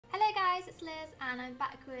guys, it's Liz and I'm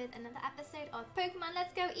back with another episode of Pokemon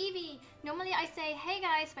Let's Go Eevee. Normally I say hey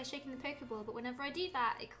guys by shaking the Pokeball, but whenever I do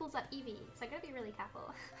that it calls up Eevee, so I gotta be really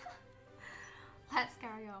careful. Let's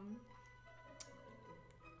carry on.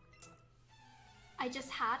 I just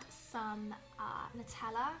had some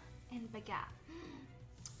Nutella in baguette.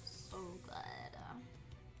 So good.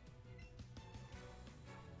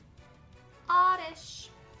 Oddish.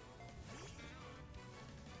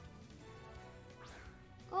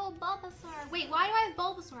 Oh, Bulbasaur. Wait, why do I have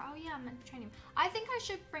Bulbasaur? Oh yeah, I'm meant to train him. I think I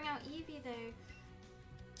should bring out Eevee though.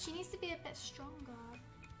 She needs to be a bit stronger.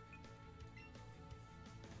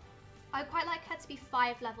 I'd quite like her to be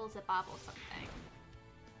 5 levels above or something.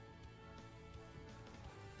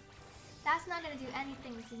 That's not gonna do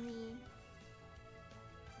anything to me.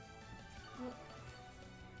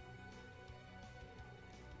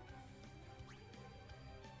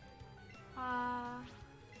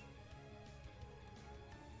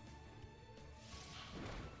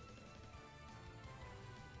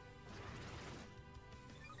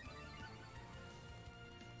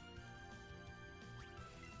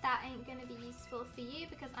 That ain't gonna be useful for you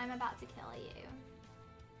because I'm about to kill you.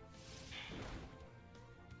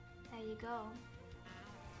 There you go.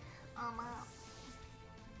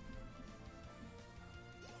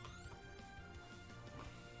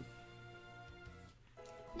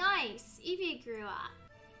 Nice! Eevee grew up.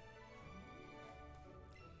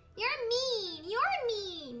 You're mean! You're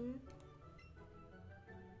mean!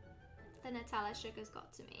 The Nutella sugar's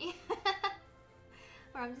got to me.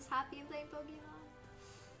 Or I'm just happy I'm playing Pokemon.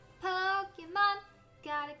 Pokemon,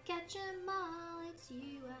 gotta catch 'em all, it's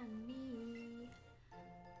you and me.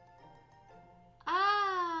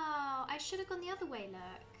 Oh, I should have gone the other way,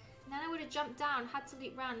 look. And then I would have jumped down, had to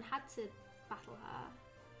loop round, had to battle her.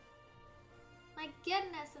 My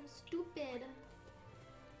goodness, I'm stupid.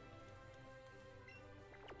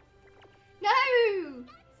 No!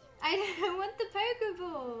 I don't want the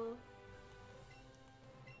Pokeball.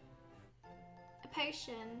 A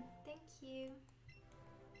potion, thank you.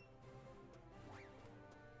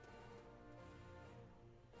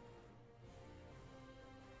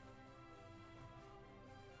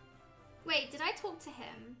 Wait, did I talk to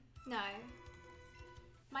him? No.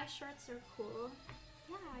 My shorts are cool.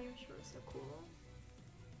 Yeah, your shorts are cool.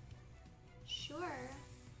 Sure.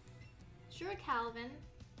 Sure, Calvin.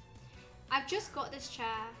 I've just got this chair,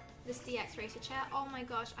 this DX Racer chair. Oh my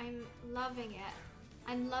gosh, I'm loving it.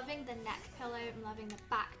 I'm loving the neck pillow, I'm loving the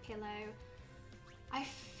back pillow. I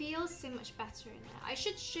feel so much better in it. I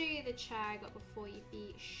should show you the chair I got before, you'd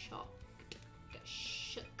be shocked. Get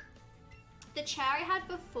shook. The chair I had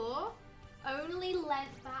before only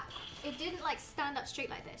leant back. It didn't like stand up straight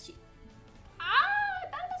like this.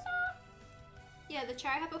 Yeah, the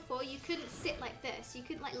chair I had before, you couldn't sit like this. You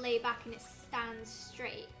couldn't like lay back and it stands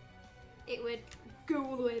straight. It would go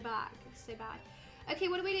all the way back. It's so bad. Okay,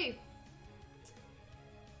 what do we do?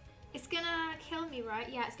 It's gonna kill me, right?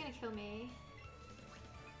 Yeah, it's gonna kill me.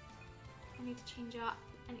 I need to change up.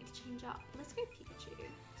 I need to change up. Let's go Pikachu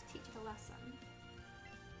to teach it a lesson.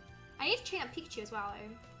 I need to train up Pikachu as well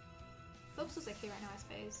though. Bulbasaur's okay right now, I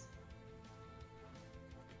suppose.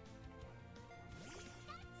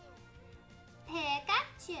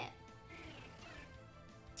 Pikachu!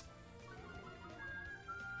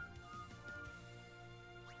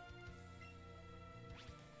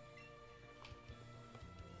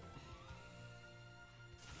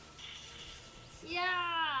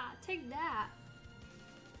 Yeah! Take that!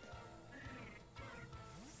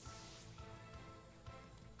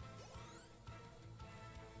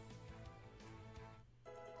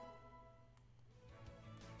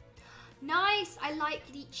 Nice! I like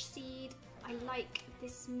Leech Seed. I like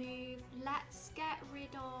this move. Let's get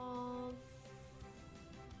rid of...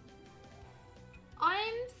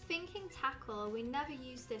 I'm thinking Tackle. We never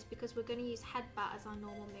use this because we're going to use Headbutt as our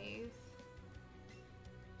normal move.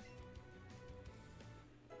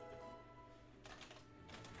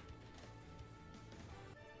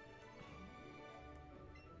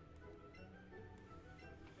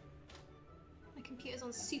 My computer's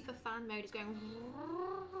on super fan mode. It's going...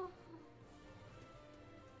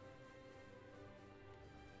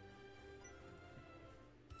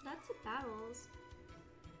 That's a battles.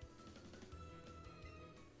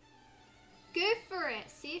 Go for it.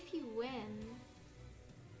 See if you win.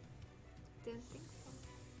 Don't think so.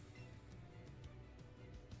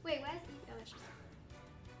 Wait, where's Eevee? Oh, there she is.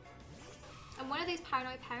 I'm one of those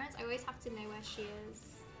paranoid parents. I always have to know where she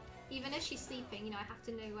is. Even if she's sleeping, you know, I have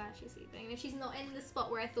to know where she's sleeping. And if she's not in the spot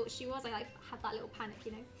where I thought she was, I like have that little panic,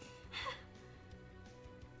 you know.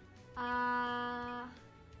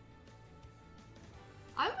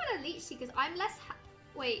 I'm gonna leech seed because I'm less.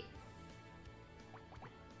 Wait,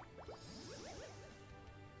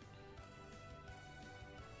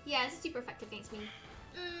 Yeah, this is super effective against me.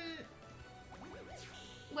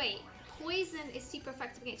 Wait, poison is super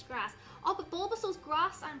effective against grass. Oh, but Bulbasaur's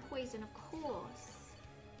grass and poison, of course.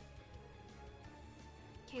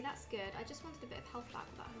 Okay, that's good. I just wanted a bit of health back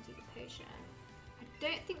without having to do the potion. I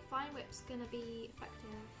don't think Vine Whip's gonna be effective.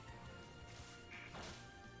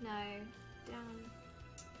 No. Down.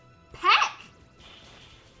 Peck!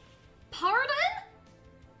 Pardon?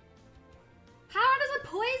 How does a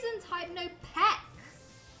poison type know peck?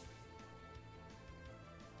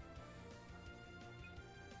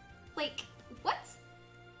 Like, what?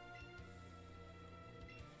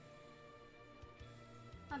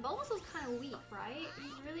 My Bulbasaur's kind of weak, right?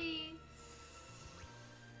 He's really...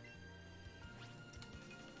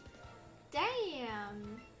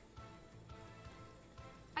 Damn.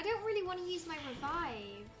 I don't really want to use my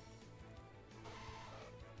revive.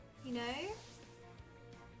 You know?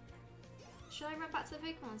 Should I run back to the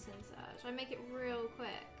Pokemon Center? Should I make it real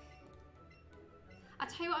quick? I'll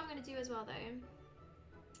tell you what I'm going to do as well though.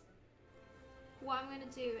 What I'm going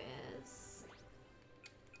to do is...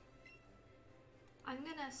 I'm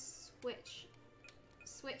going to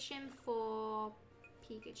switch him for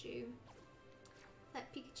Pikachu.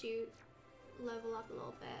 Let Pikachu level up a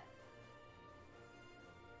little bit.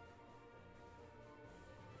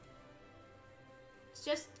 It's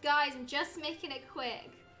just, guys, I'm just making it quick.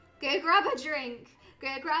 Go grab a drink.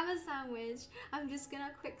 Go grab a sandwich. I'm just gonna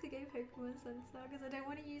quickly go Pokemon Center because I don't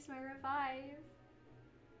want to use my revive.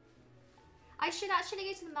 I should actually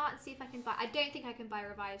go to the mart and see if I can buy... I don't think I can buy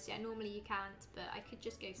revives yet. Normally you can't, but I could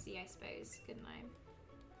just go see, I suppose, couldn't I?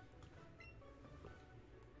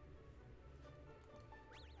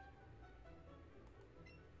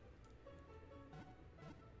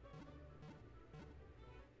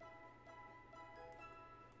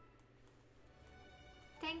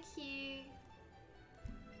 Thank you.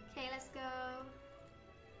 Okay, let's go.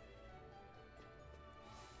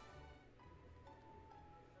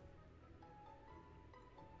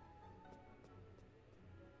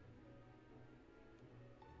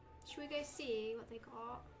 Should we go see what they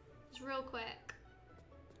got? Just real quick.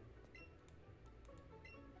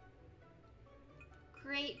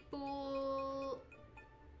 Great Ball.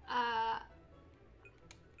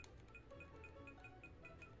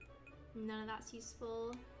 None of that's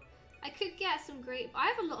useful. I could get some great... I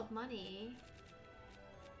have a lot of money.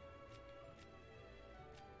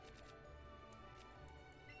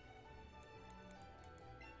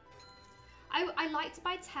 I like to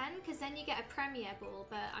buy 10 because then you get a Premier Ball,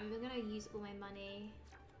 but I'm going to use all my money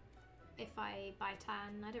if I buy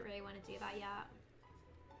 10. I don't really want to do that yet.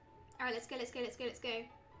 Alright, let's go, let's go, let's go, let's go.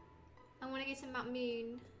 I want to go to Mount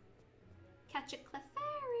Moon. Catch a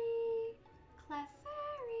Clefairy.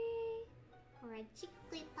 Clefairy. Or a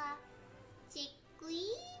Jigglypuff. Jiggly.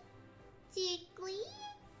 Jiggly.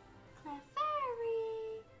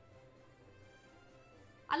 Clefairy.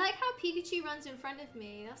 I like how Pikachu runs in front of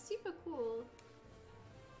me. That's super cool.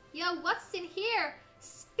 Yo, what's in here?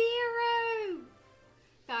 Spearow!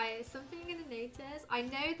 Guys, something I'm gonna notice. I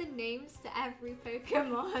know the names to every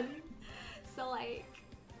Pokemon. So like,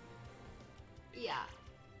 yeah.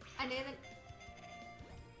 I know that.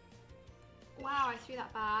 Wow, I threw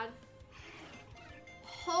that bad.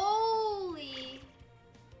 Holy.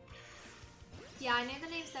 Yeah, I know the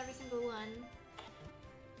names to every single one.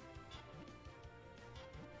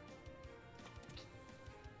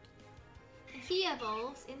 He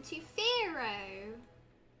evolves into Pharaoh.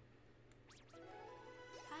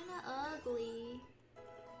 Kinda ugly.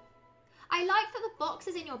 I like that the box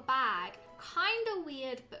is in your bag. Kinda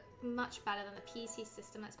weird, but much better than the PC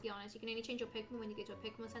system, let's be honest. You can only change your Pokemon when you go to a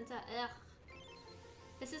Pokemon Center. Ugh.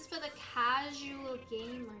 This is for the casual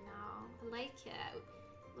gamer now. I like it.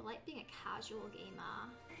 I like being a casual gamer.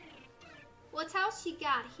 What else you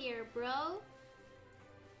got here, bro?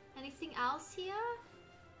 Anything else here?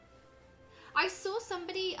 I saw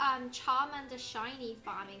somebody Charmander Shiny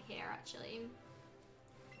farming here actually.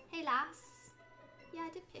 Hey lass. Yeah, I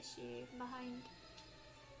did piss you from behind.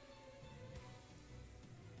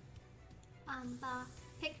 Amber.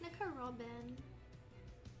 Picnica Robin.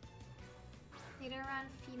 Later around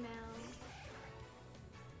female.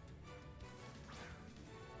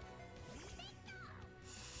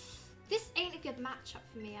 This ain't a good matchup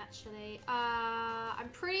for me actually. I'm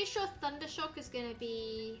pretty sure Thundershock is gonna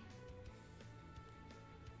be...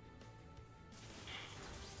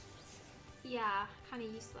 Yeah, kind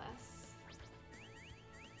of useless.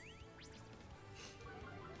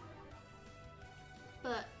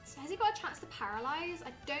 But has he got a chance to paralyze?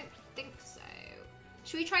 I don't think so.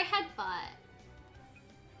 Should we try Headbutt?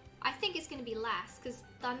 I think it's going to going to be less because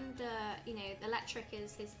Thunder, you know, Electric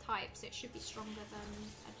is his type, so it should be stronger than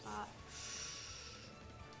Headbutt.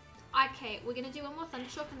 Okay, we're going to do one more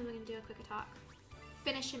Thundershock and then we're going to do a quick attack.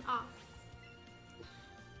 Finish him off.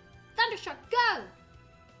 Thundershock, go!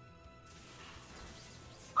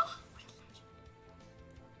 Oh,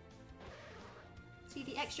 see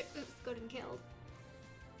the extra oomph got him killed.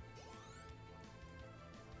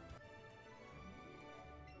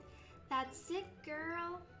 That's it,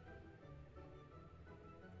 girl.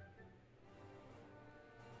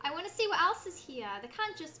 I want to see what else is here. There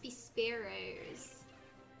can't just be Spearows.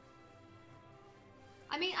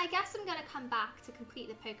 I mean, I guess I'm going to come back to complete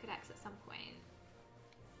the Pokédex at some point.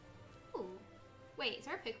 Ooh. Wait, is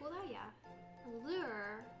there a Pokeball there? Yeah.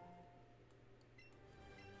 Lure.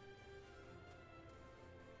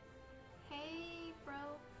 Hey, bro.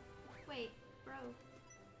 Wait, bro.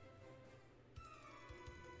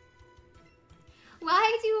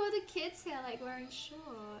 Why do all the kids here like wearing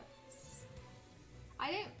shorts?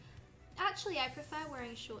 I don't... Actually, I prefer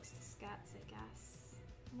wearing shorts to skirts, I guess.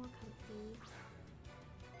 More comfy.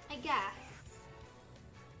 I guess.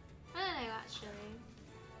 I don't know, actually.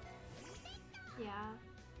 Yeah.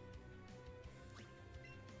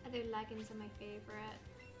 Although leggings are my favorite.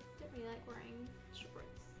 Don't really like wearing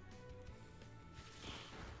shorts.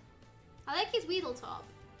 I like his Weedle top.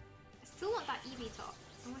 I still want that Eevee top.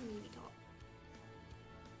 I want an Eevee top.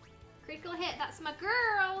 Critical hit, that's my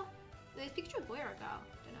girl! Is Pikachu a boy or a girl?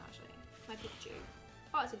 I don't know actually. My Pikachu.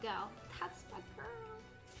 Oh, it's a girl. That's my girl.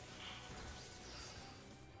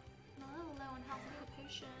 I'm a little low on health. I need a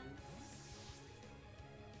potion.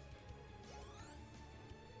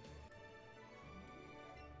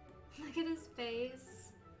 Look at his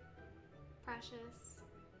face. Precious.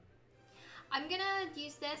 I'm gonna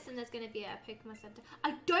use this and there's gonna be a Pokemon Center.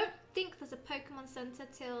 I don't think there's a Pokemon Center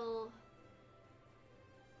till...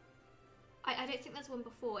 I don't think there's one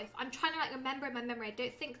before. If I'm trying to like remember in my memory, I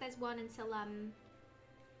don't think there's one until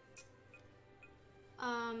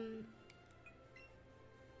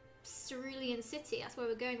Cerulean City. That's where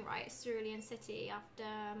we're going, right? Cerulean City after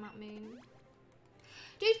Mount Moon.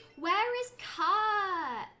 Dude, where is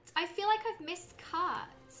Cut? I feel like I've missed Cut.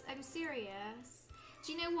 I'm serious.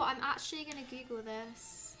 Do you know what? I'm actually gonna Google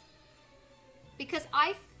this because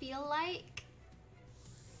I feel like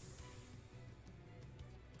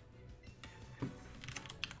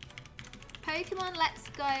Pokemon Let's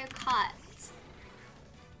Go Cut.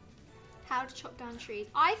 How to chop down trees.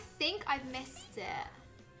 I think I've missed it.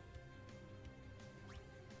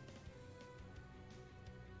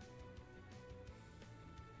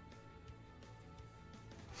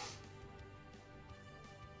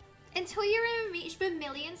 Until you reach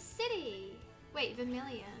Vermilion City. Wait,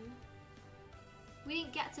 Vermilion? We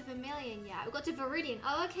didn't get to Vermilion yet. We got to Viridian.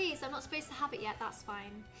 Oh, okay, so I'm not supposed to have it yet. That's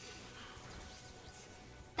fine.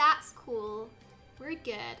 That's cool. We're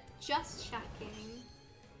good. Just checking.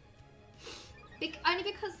 Only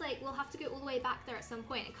because, like, we'll have to go all the way back there at some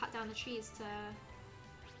point and cut down the trees to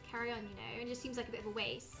carry on, you know? It just seems like a bit of a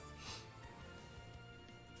waste.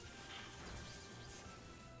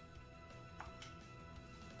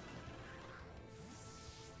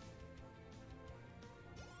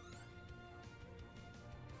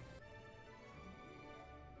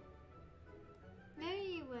 No,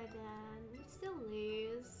 you wouldn't. We'd still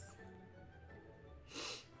lose.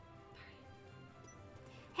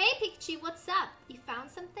 Hey Pikachu, what's up? You found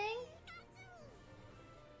something?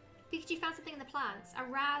 Pikachu found something in the plants. A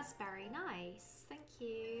raspberry. Nice. Thank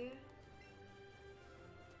you.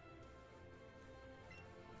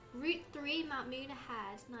 Route 3, Mount Moon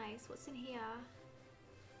ahead. Nice. What's in here?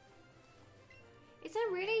 Is there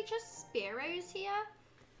really just Spearows here?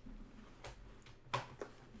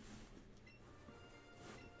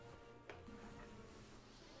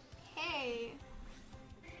 Hey.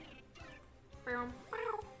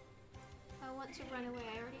 I want to run away.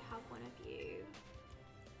 I already have one of you.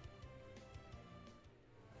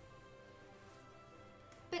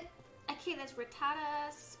 But, okay, there's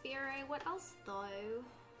Rattata, Spearow. What else, though?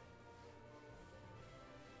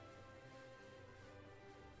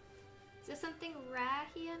 Is there something rare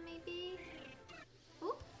here, maybe?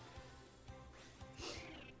 Ooh.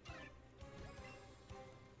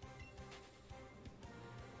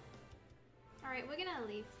 Alright, we're gonna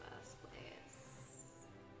leave first, please.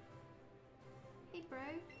 Hey, bro.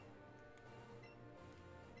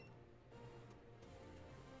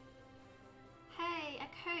 Hey, a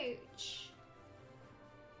coach.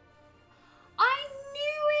 I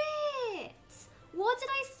knew it! What did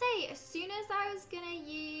I say? As soon as I was gonna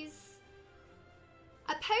use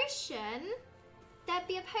a potion, there'd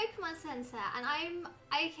be a Pokemon Center, and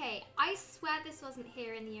okay, I swear this wasn't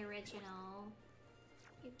here in the original.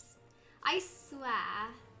 Oops. I swear.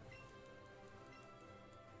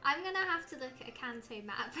 I'm gonna have to look at a Kanto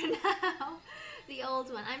map now. The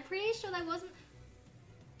old one. I'm pretty sure there wasn't...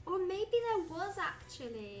 Or maybe there was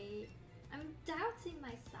actually. I'm doubting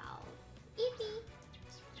myself. Eevee!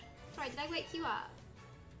 Sorry, did I wake you up?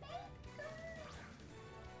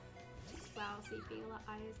 Wow, sleepy, all her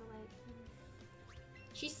eyes are like...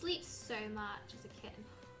 She sleeps so much as a kitten.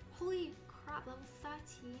 Holy crap, level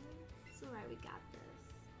 13? It's alright, we got this.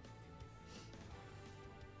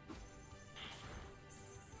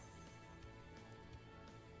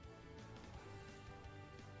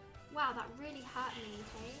 Wow, that really hurt me,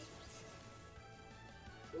 hey?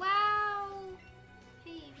 Wow!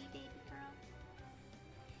 Hey, Eevee, baby girl.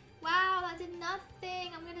 Wow, that did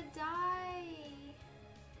nothing! I'm gonna die!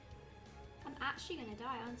 I'm actually gonna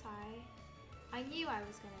die, aren't I? I knew I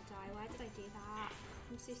was gonna die. Why did I do that?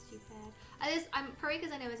 I'm so stupid. I'm probably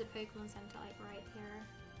because I know there's a Pokemon Center like right here.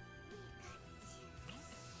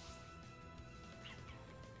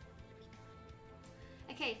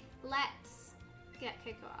 Okay, let's get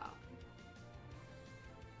Coco out.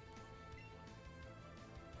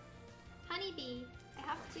 Honeybee, I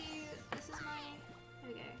have to. This is my.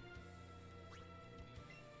 There we go.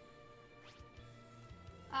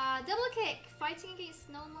 Double kick! Fighting against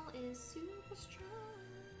normal is super strong.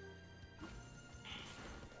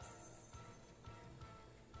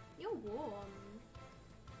 You're warm.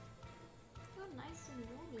 You're nice and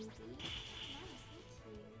warm, Eevee. Nice, thank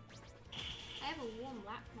you. I have a warm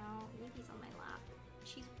lap now. Eevee's on my lap.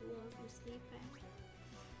 She's warm from sleeping.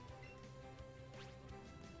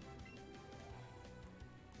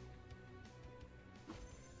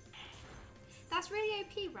 That's really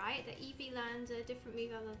OP, right? That Eevee learned a different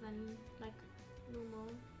move other than, like, normal.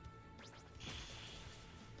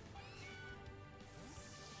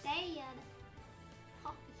 Dad!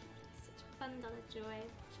 Oh, such a bundle of joy.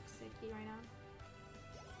 She's so cute right now.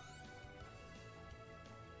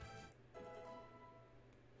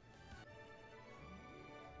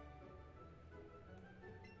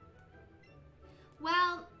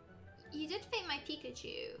 Well, you did faint my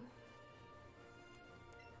Pikachu.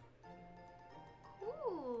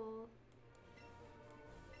 Cool.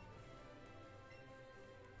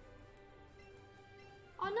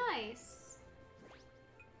 Oh, nice.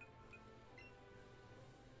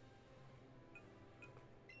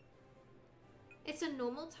 It's a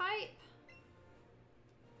normal type?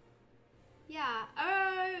 Yeah.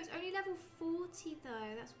 Oh, it's only level 40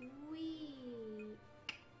 though. That's weak.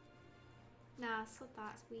 Nah, it's not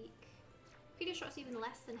that. It's weak. Feeder Shot's even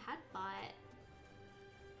less than Headbutt.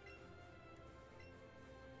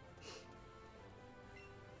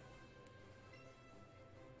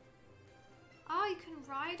 Oh, you can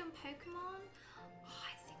ride on Pokemon? Oh,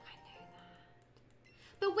 I think I know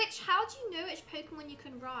that. But how do you know which Pokemon you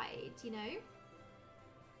can ride, you know?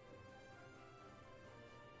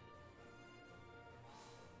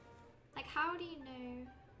 Like, how do you know?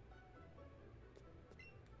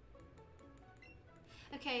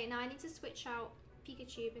 Okay, now I need to switch out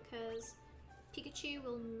Pikachu because Pikachu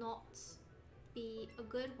will not be a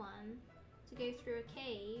good one to go through a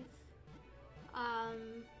cave.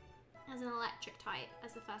 As an electric type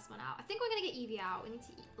as the first one out. I think we're gonna get Eevee out. We need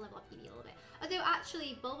to level up Eevee a little bit. Although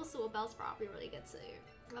actually Bulbasaur or Bellsprout would be really good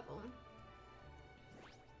to level.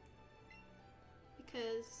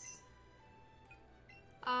 Because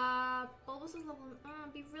Bulbasaur's level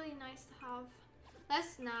it'd be really nice to have.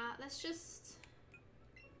 Let's just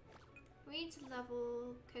we need to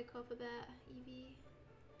level Coco up a bit, Eevee.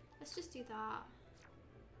 Let's just do that.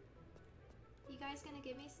 You guys gonna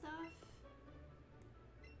give me stuff?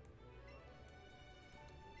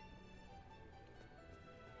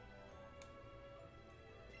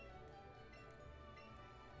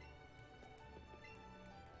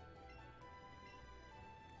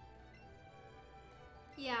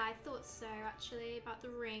 Yeah, I thought so actually, about the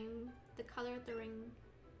ring, the color of the ring.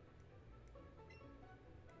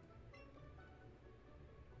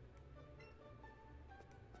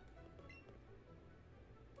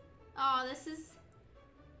 Oh, this is...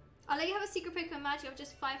 I'll let you have a secret Pokemon magic of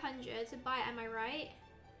just 500 to buy it, am I right?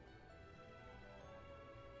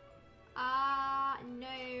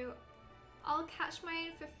 No. I'll catch my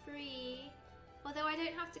own for free. Although I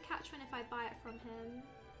don't have to catch one if I buy it from him.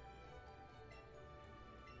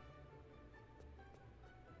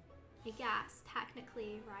 I guess,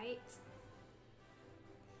 technically, right?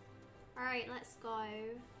 Alright, let's go.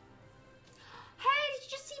 Hey, did you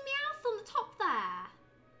just see Meowth on the top there?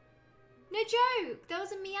 No joke, there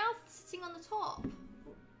was a Meowth sitting on the top.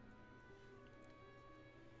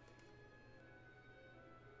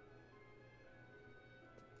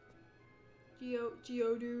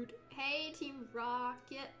 Geodude. Hey, Team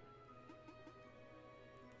Rocket.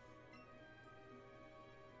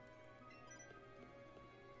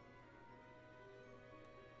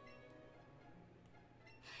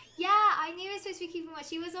 Yeah, I knew it was supposed to be keeping watch.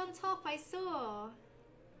 She was on top, I saw.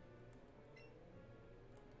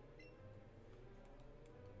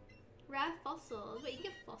 Rare fossils. Wait, you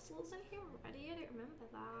can get fossils in here already? I don't remember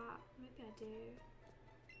that. Maybe I do.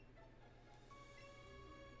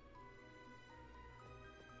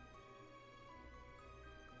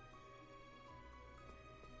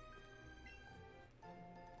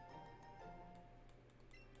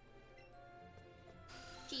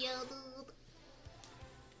 Geodude.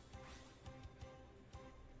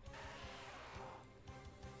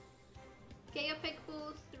 Get your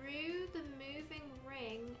Pokeball through the moving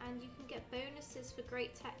ring and you can get bonuses for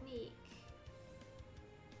great technique.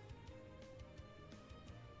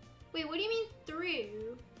 Wait, what do you mean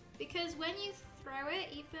through? Because when you throw it,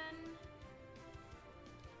 even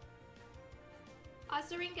as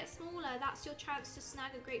the ring gets smaller, that's your chance to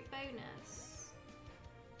snag a great bonus.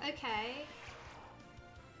 Okay.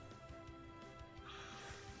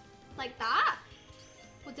 Like that?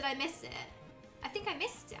 Or did I miss it? I think I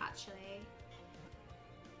missed it actually.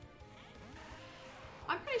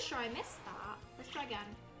 I'm pretty sure I missed that. Let's try again.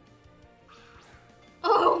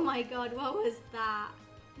 Oh my god, what was that?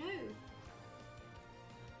 No.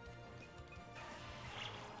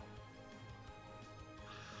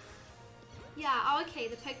 Yeah, oh, okay,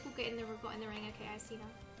 the Pokeball got in the ring. Okay, I see now.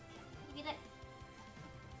 You get it.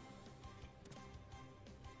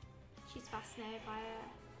 She's fascinated by it.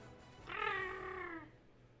 Ah!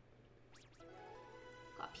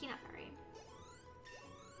 Got a peanut berry.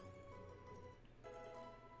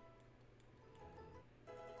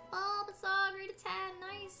 Bulbasaur grew to 10,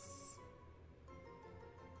 nice.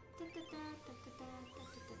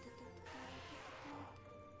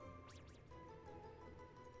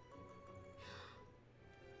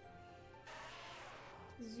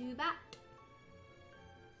 Zubat.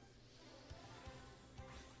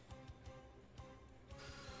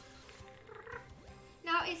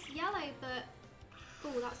 Now it's yellow, but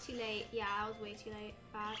oh, that's too late. Yeah, I was way too late.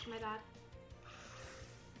 Bad, my bad.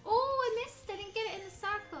 Oh, I missed. I didn't get it in the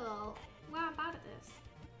circle. Wow, I'm bad at this.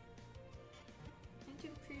 I need to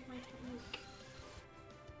improve my technique.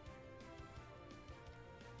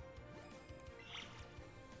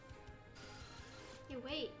 Hey,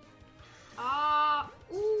 wait. Ah,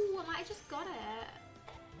 ooh, I might have just got it.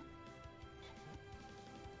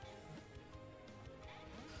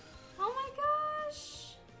 Oh my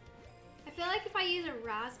gosh. I feel like if I use a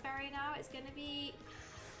raspberry now, it's gonna be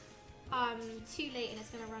too late and it's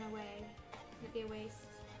gonna run away. It'd be a waste.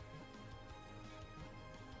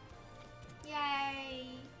 Yay!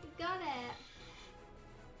 We got it!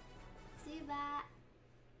 Zubat!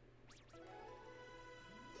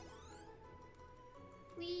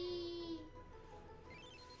 Whee!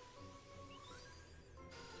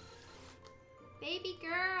 Baby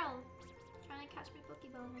girl! Trying to catch my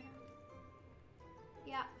Pokeball in my hand.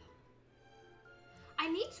 Yep. I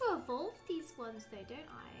need to evolve these ones though, don't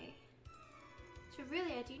I? So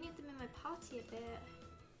really, I do need them in my party a bit.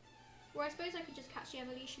 Or I suppose I could just catch the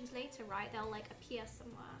evolutions later, right? They'll like appear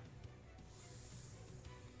somewhere.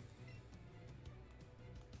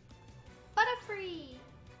 Butterfree!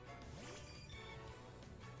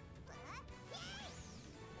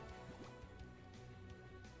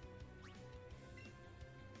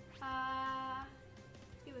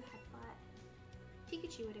 Who would headbutt?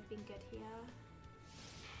 Pikachu would have been good here.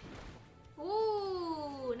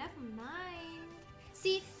 Ooh, never mind.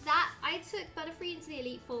 See, that I took Butterfree into the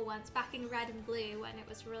Elite Four once back in Red and Blue when it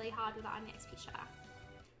was really hard without an XP share.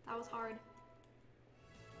 That was hard.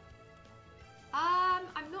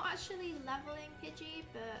 I'm not actually leveling Pidgey,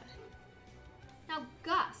 but now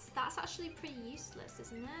Gus, that's actually pretty useless,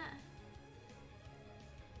 isn't it?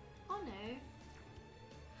 Oh no.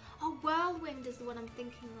 Oh, Whirlwind is the one I'm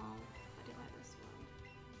thinking of. I don't like this one.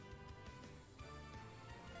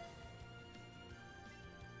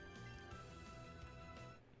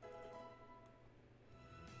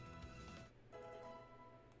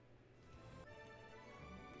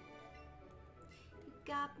 You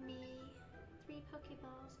got me 3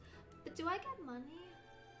 Pokeballs. But do I get money?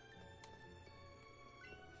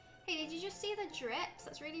 Hey, did you just see the drips?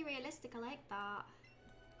 That's really realistic. I like that.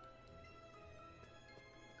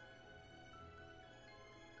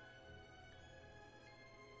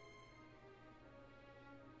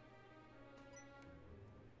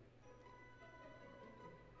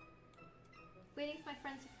 Waiting for my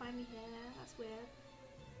friends to find me here. That's weird.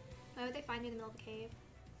 Why would they find me in the middle of the cave?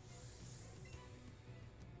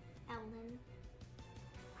 Ellen.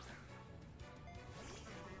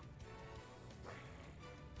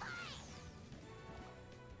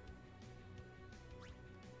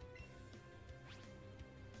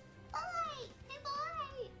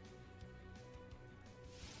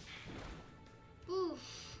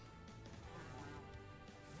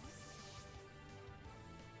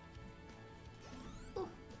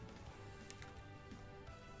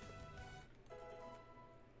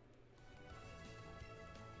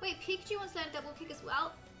 Pikachu wants to learn double kick as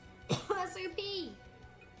well. That's OP.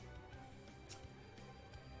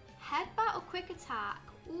 Headbutt or quick attack?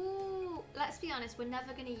 Ooh, let's be honest, we're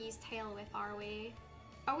never gonna use Tail Whip, are we?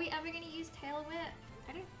 Are we ever gonna use Tail Whip?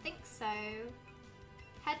 I don't think so.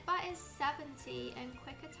 Headbutt is 70 and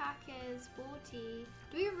quick attack is 40.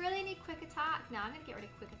 Do we really need quick attack? No, I'm gonna get rid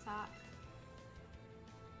of quick attack.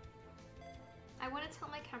 I want to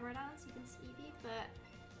tilt my camera down so you can see Eevee, but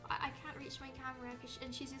I can't reach my camera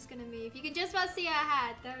and she's just gonna move. You can just about see her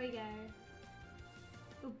head. There we go.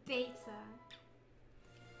 Oh, beta.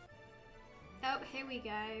 Oh, here we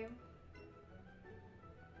go.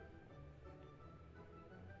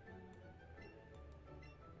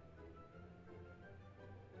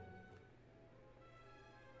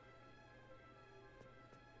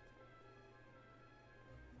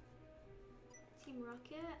 Team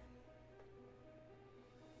Rocket.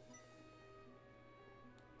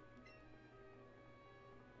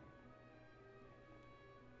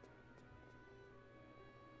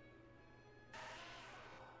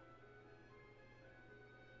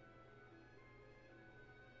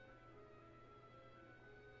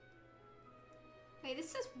 Wait,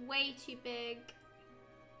 this is way too big.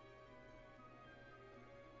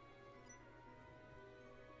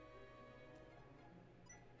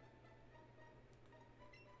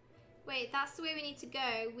 Wait, that's the way we need to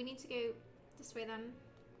go. We need to go this way then.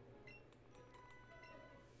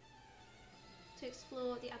 To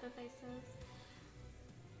explore the other places.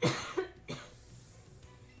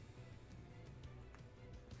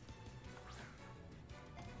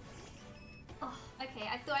 Oh, okay,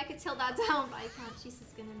 I thought I could tilt that down, but I can't. She's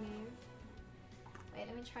just gonna move. Wait,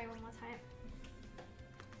 let me try one more time.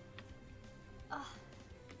 Oh.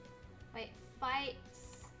 Wait,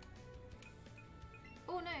 fights.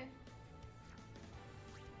 Oh no.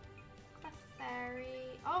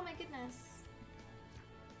 Fairy. Oh my goodness.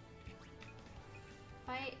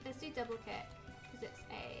 Fight. Let's do double kick. Because it's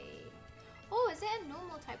a... Oh, is it a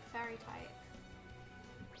normal type fairy type?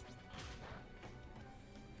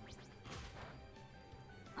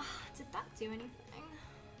 Ah, did that do anything?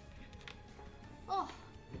 Oh.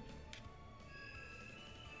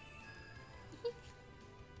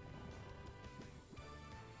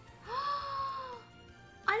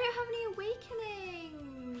 I don't have any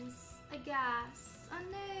awakenings, I guess. Oh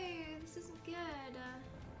no, this isn't good.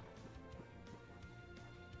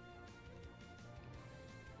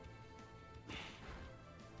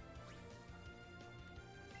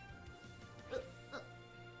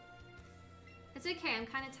 It's okay, I'm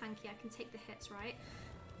kind of tanky. I can take the hits, right?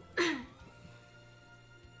 Come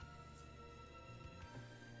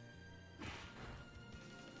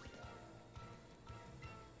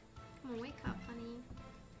on, wake up, honey.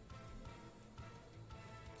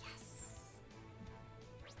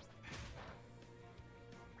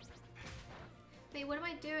 Wait, what am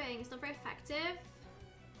I doing? It's not very effective.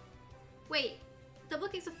 Wait, double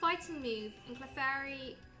kick's a fighting move, and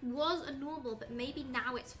Clefairy was a normal, but maybe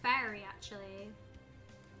now it's fairy actually.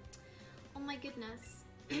 Oh my goodness.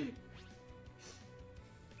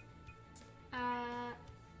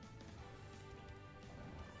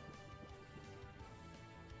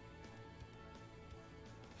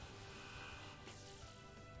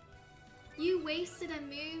 You wasted a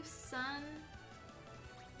move, son.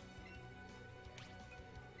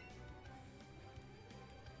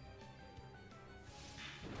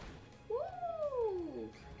 Woo!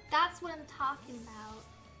 That's what I'm talking about.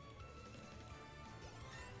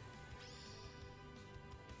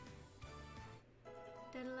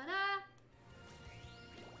 Da-da-da-da.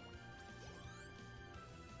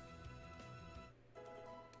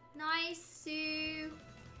 Nice, Sue.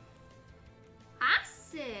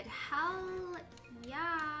 Acid, hell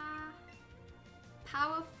yeah.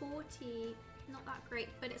 Power 40, not that great,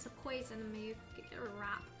 but it's a poison move. Get a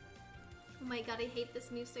wrap. Oh my god, I hate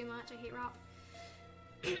this move so much. I hate wrap.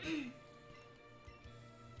 Yay,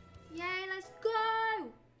 let's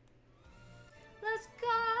go! Let's go!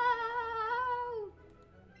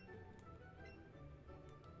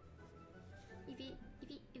 Eevee,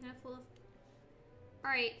 you're gonna fall off.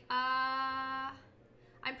 Alright,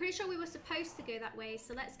 I'm pretty sure we were supposed to go that way,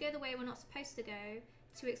 so let's go the way we're not supposed to go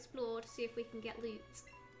to explore to see if we can get loot.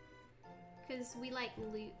 Because we like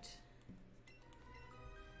loot.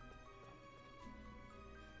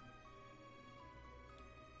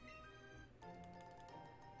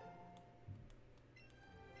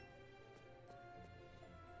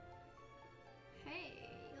 Hey,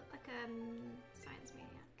 you look like a science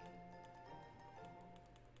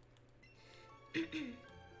maniac.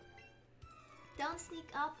 Don't sneak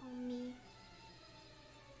up on me.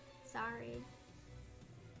 Sorry.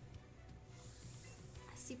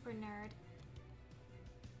 super nerd.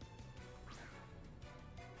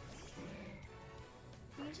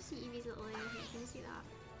 You can just see Eevee's little ear here. Can you see that?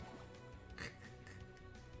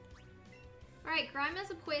 Alright, Grime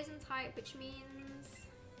is a poison type, which means...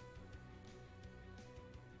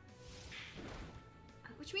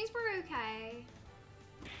 we're okay.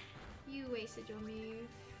 You wasted your move,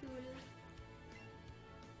 fool.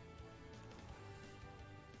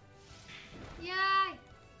 Yay!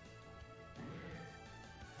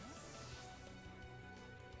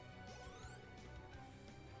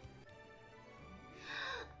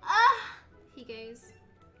 Ah! He goes.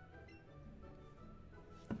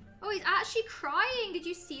 Oh, he's actually crying. Did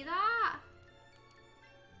you see that?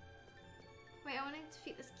 Wait, I want to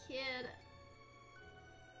defeat this kid.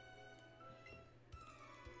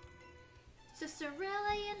 It's a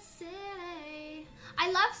Cerulean City.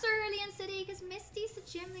 I love Cerulean City because Misty's the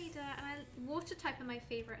gym leader and water type are my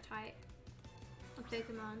favorite type of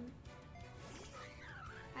Pokemon.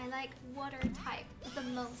 I like water type the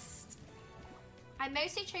most. I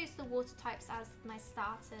mostly chose the water types as my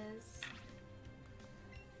starters.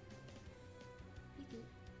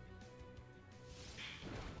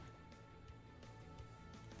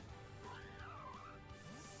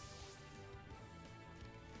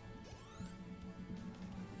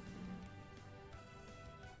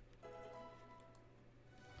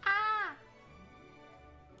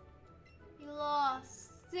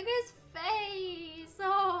 Look at his face!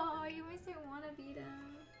 Oh, you almost don't want to beat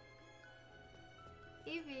him.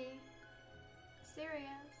 Eevee.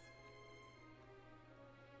 Serious.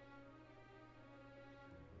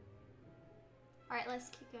 Alright, let's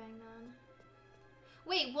keep going then.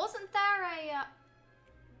 Wait, wasn't there a...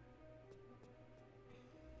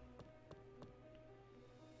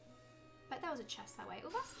 bet there was a chest that way. Oh,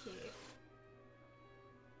 that's cute.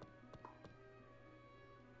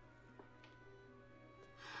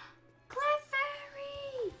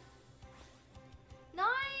 Clefairy!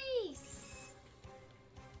 Nice!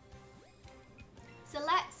 So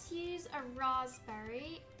let's use a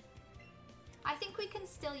raspberry. I think we can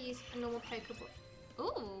still use a normal Pokeball.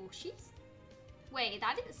 Ooh, she's... wait,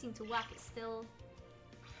 that didn't seem to work. It's still...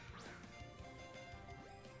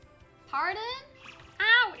 pardon?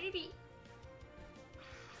 Ow, Eevee!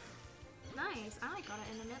 Nice, I got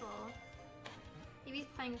it in the middle. Eevee's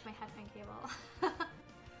playing with my headphone cable.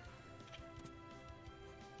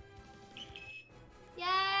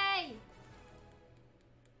 Yay!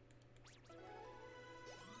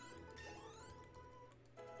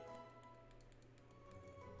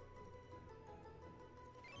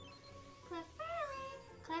 Clefairy,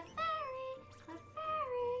 Clefairy,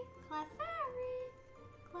 Clefairy, Clefairy,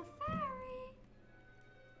 Clefairy.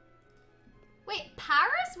 Wait,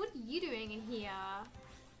 Paris? What are you doing in here?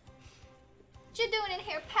 What you doing in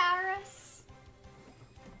here, Paris?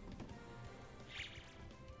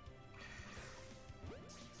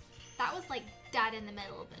 That was like dead in the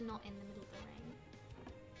middle, but not in the middle of the ring.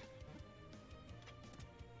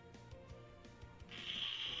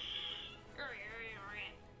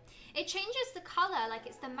 It changes the color, like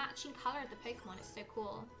it's the matching color of the Pokemon. It's so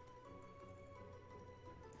cool.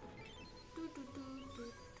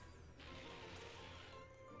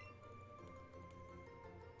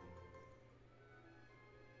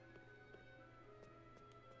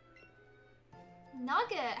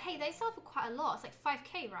 Nugget! Hey, they sell for quite a lot. It's like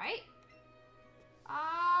 5k, right?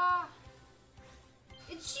 Ah!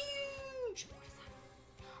 It's huge! What is that?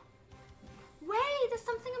 Wait, there's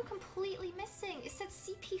something I'm completely missing. It said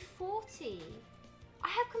CP40. I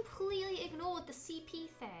have completely ignored the CP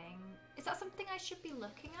thing. Is that something I should be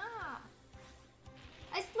looking at?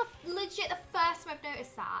 It's legit the first time I've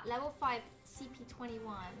noticed that. Level 5 CP21.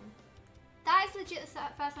 That is legit the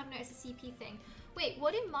first time I've noticed the CP thing. Wait,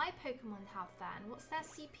 what do my Pokemon have then? What's their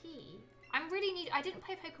CP? I'm really need. I didn't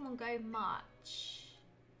play Pokemon Go much.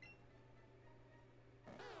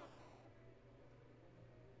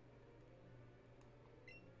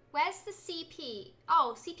 Where's the CP?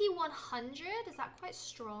 Oh, CP 100? Is that quite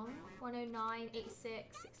strong? 109,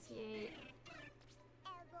 86, 68.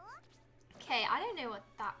 Okay, I don't know what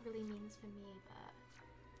that really means for me,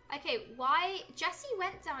 but... okay, why... Jesse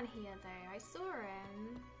went down here, though. I saw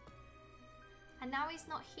him. And now he's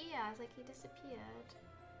not here. It's like he disappeared.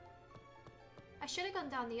 I should have gone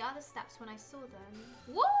down the other steps when I saw them.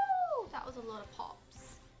 Woo! That was a lot of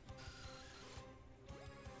pops.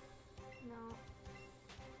 No.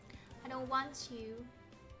 I don't want you.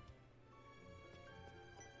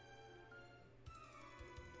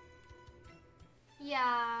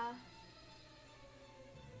 Yeah.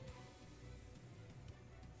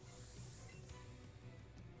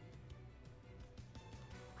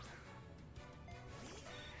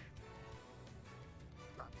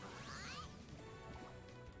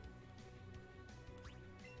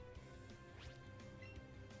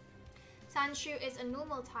 Sandshrew is a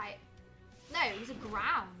normal type. No, he's a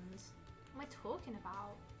ground. What am I talking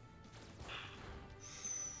about?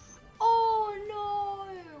 Oh no!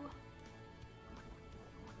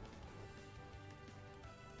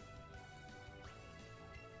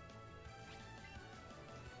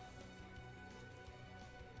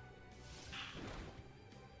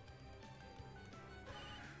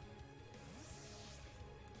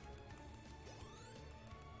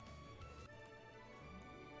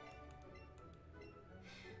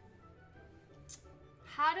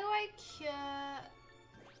 How do I cure...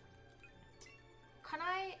 Can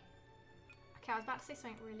I... Okay, I was about to say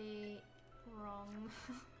something really wrong.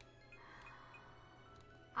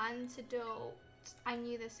 Antidote. I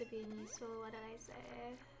knew this would be useful. What did I say?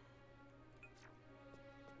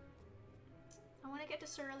 I want to get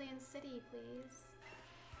to Cerulean City, please.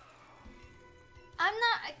 I'm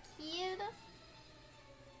not a kid.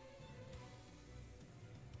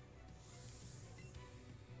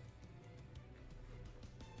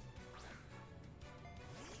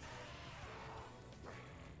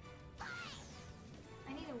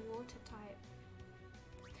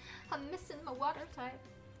 I'm missing my water type.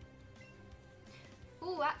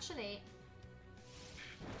 Ooh, actually.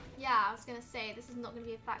 Yeah, I was gonna say, this is not gonna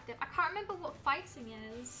be effective. I can't remember what fighting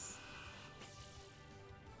is.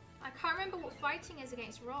 I can't remember what fighting is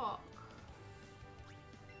against rock.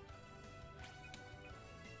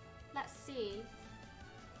 Let's see.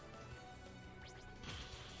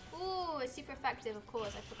 Ooh, it's super effective, of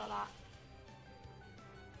course, I forgot that.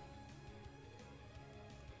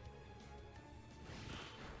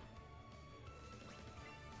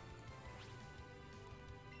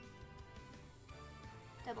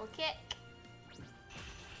 Double kick.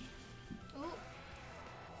 Ooh.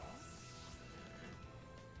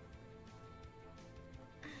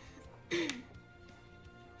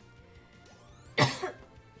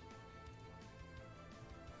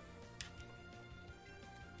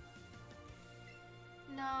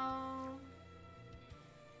 No.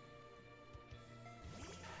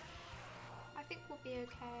 I think we'll be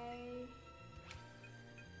okay.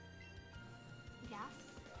 Yes.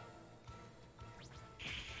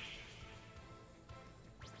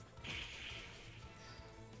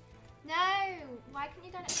 No! Why couldn't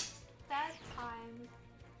you done it third time?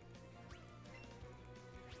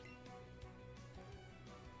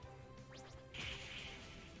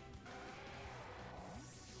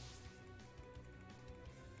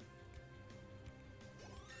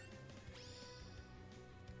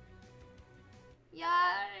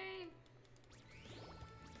 Yay!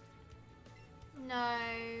 No.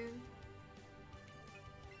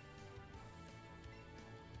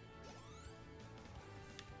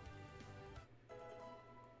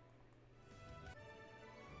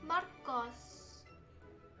 Marcos.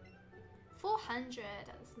 400,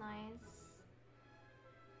 that's nice.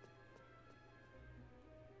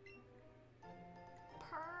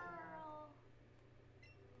 Pearl.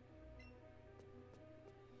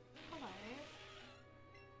 Hello.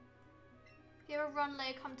 If you ever run low,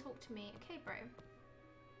 come talk to me. Okay, bro.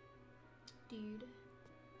 Dude.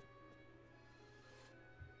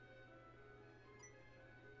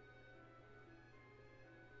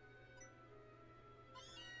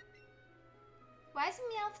 Why is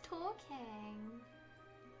Meowth talking?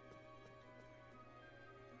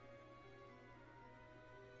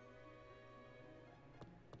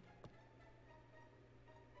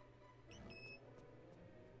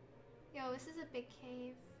 Yo, this is a big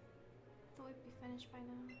cave. Thought we'd be finished by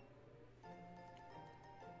now.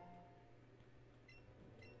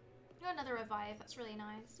 Oh, another revive. That's really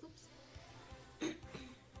nice. Oops.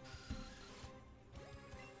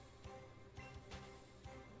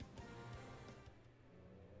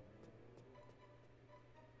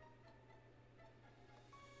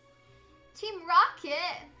 Team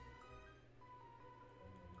Rocket!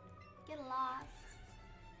 Get lost.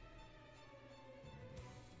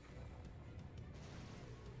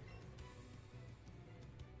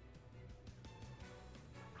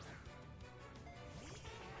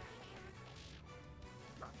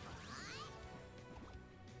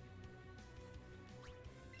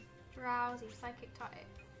 Drowsy, psychic type.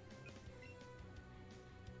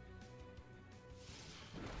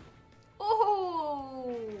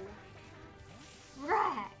 Oh!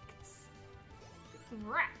 Wrecked!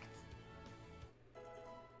 Wrecked!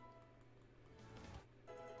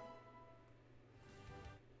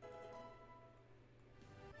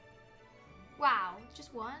 Wow,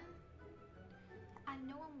 just one? I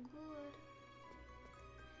know I'm good.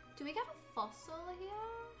 Do we get a fossil here?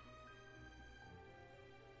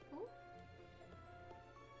 Ooh.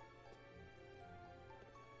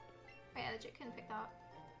 Oh yeah, legit couldn't pick that up.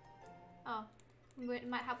 Oh, it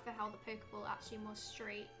might help if I held the Pokeball actually more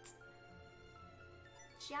straight.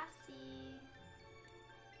 Jassy.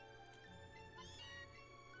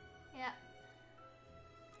 Yep.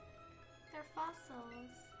 They're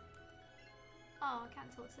fossils. Oh, I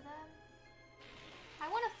can't talk to them. I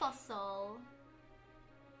want a fossil.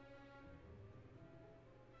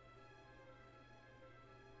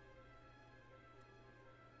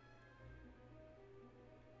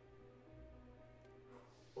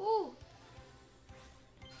 Ooh!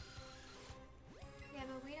 Yeah,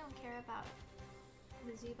 but we don't care about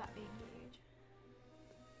the Zubat being huge.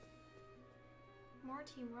 More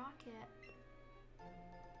Team Rocket.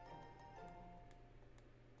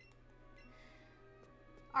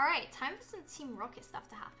 Alright, time for some Team Rocket stuff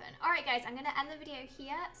to happen. Alright guys, I'm going to end the video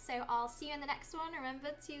here, so I'll see you in the next one. Remember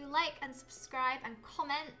to like and subscribe and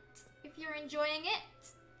comment if you're enjoying it.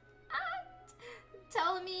 And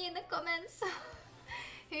tell me in the comments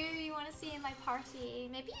who you want to see in my party.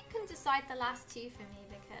 Maybe you can decide the last two for me,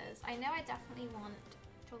 because I know I definitely want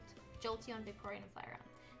Jolteon, Vaporeon, and Flareon.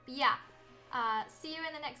 But yeah, see you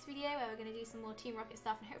in the next video where we're going to do some more Team Rocket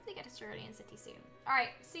stuff and hopefully get to Cerulean City soon.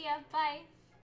 Alright, see ya, bye!